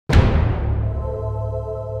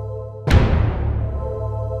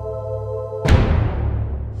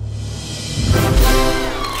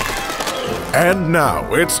And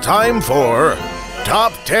now it's time for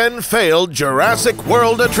Top 10 Failed Jurassic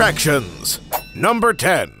World Attractions. Number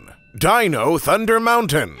 10, Dino Thunder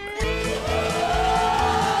Mountain.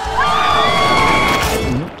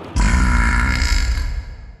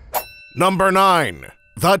 Number 9,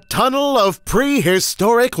 The Tunnel of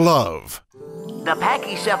Prehistoric Love. The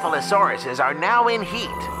Pachycephalosauruses are now in heat,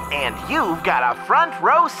 and you've got a front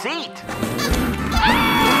row seat.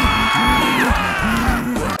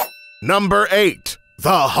 Number 8,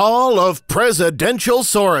 The Hall of Presidential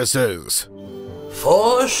Sauruses.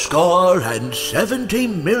 70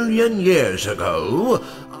 million years ago.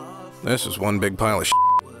 This is one big pile of shit.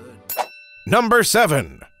 Number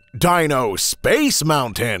 7, Dino Space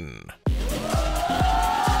Mountain.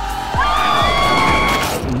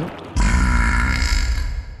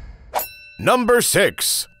 Number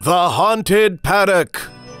 6, The Haunted Paddock.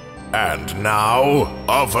 And now,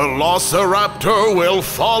 a velociraptor will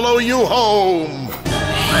follow you home.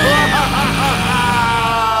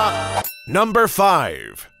 Number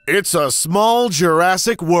 5, It's a Small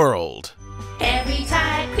Jurassic World. Every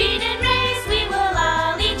time feed and race, we will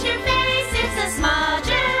all eat your face. It's a small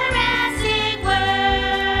Jurassic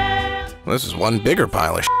World. This is one bigger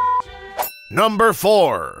pile of shit. Number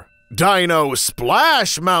 4, Dino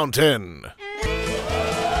Splash Mountain.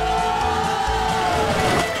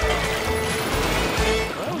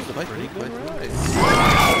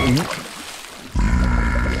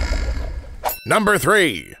 Number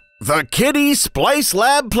 3, The Kiddie Splice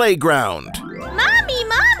Lab Playground. Mommy,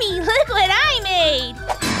 look what I made.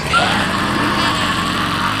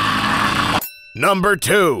 Number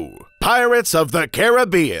 2, Pirates of the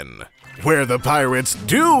Caribbean, where the pirates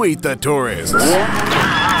do eat the tourists.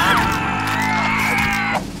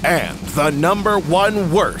 And the number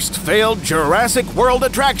 1 worst failed Jurassic World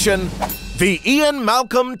attraction, the Ian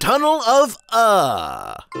Malcolm Tunnel of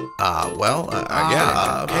Yeah,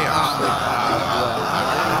 chaos.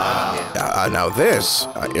 Now this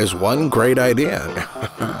is one great idea.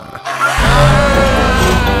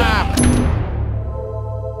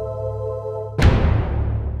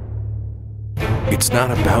 It's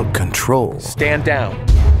not about control. Stand down.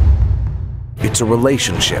 It's a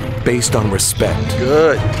relationship based on respect.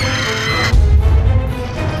 Good.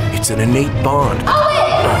 It's an innate bond.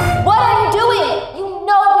 Owen! What are you doing? You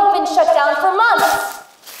know we've been shut down for months.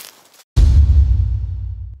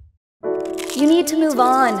 You need to move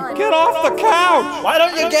on. Get off the couch! Why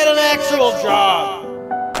don't you get an actual job?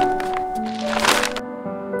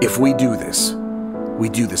 If we do this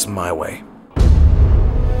my way.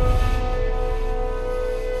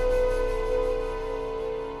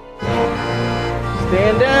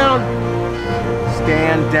 Stand down.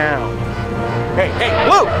 Stand down. Hey,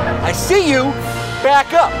 Luke! I see you!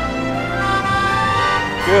 Back up!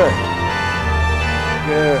 Good.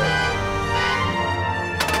 Good.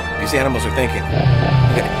 These animals are thinking,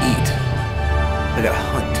 I gotta eat, I gotta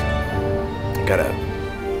hunt, I gotta...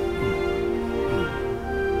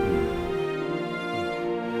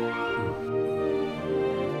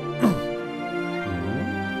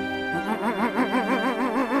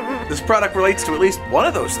 This product relates to at least one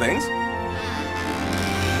of those things.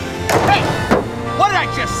 Hey! What did I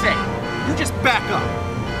just say? You just back up.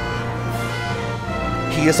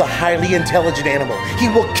 He is a highly intelligent animal. He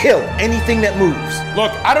will kill anything that moves.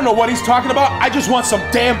 Look, I don't know what he's talking about. I just want some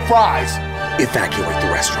damn fries. Evacuate the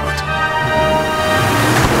restaurant.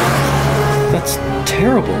 That's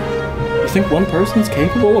terrible. You think one person's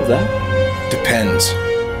capable of that? Depends.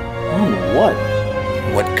 On what?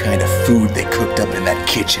 What kind of food they cooked up in that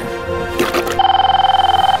kitchen.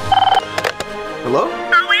 Hello?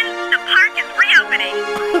 Owen, the park is reopening.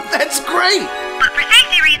 That's great! But for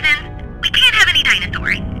safety reasons, we can't have any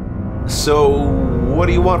dinosaurs. So, what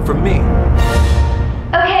do you want from me?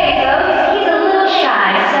 Okay, folks, he's a little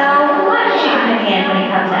shy, so why don't you give him a hand when he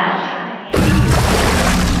comes out?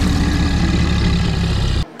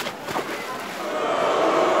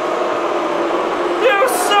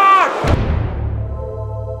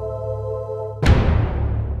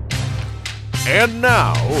 A. And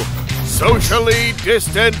now, Socially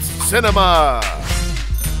Distanced Cinema.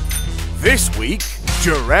 This week,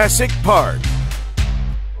 Jurassic Park.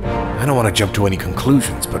 I don't want to jump to any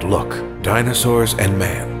conclusions, but look, dinosaurs and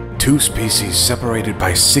man, two species separated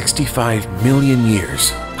by 65 million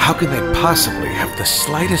years. How can they possibly have the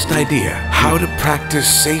slightest idea how to practice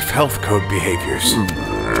safe health code behaviors?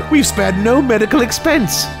 We've spared no medical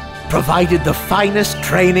expense, provided the finest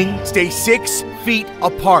training. Stay 6 feet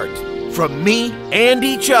apart from me and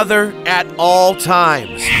each other at all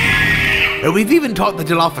times. And we've even taught the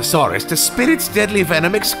Dilophosaurus to spit its deadly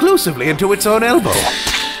venom exclusively into its own elbow.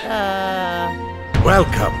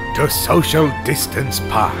 Welcome to Social Distance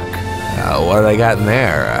Park. What do they got in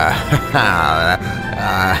there?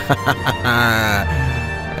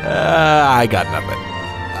 I got nothing.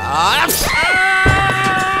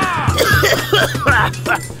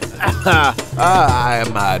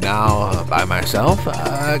 I'm now by myself,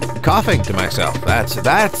 coughing to myself. That's.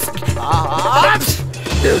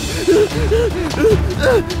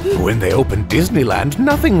 When they opened Disneyland,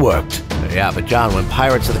 nothing worked. Yeah, but John, when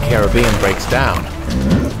Pirates of the Caribbean breaks down,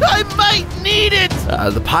 I might need it!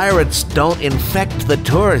 the pirates don't infect the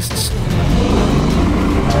tourists.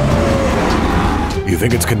 You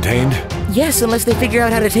think it's contained? Yes, unless they figure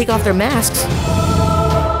out how to take off their masks.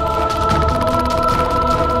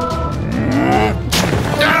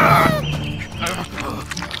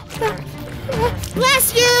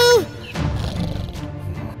 Bless you!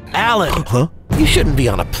 Alan! Huh? You shouldn't be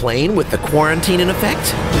on a plane with the quarantine in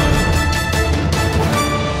effect.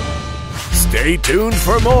 Stay tuned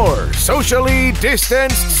for more socially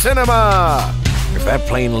distanced cinema. If that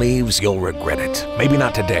plane leaves, you'll regret it. Maybe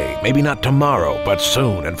not today, maybe not tomorrow, but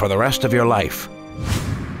soon and for the rest of your life.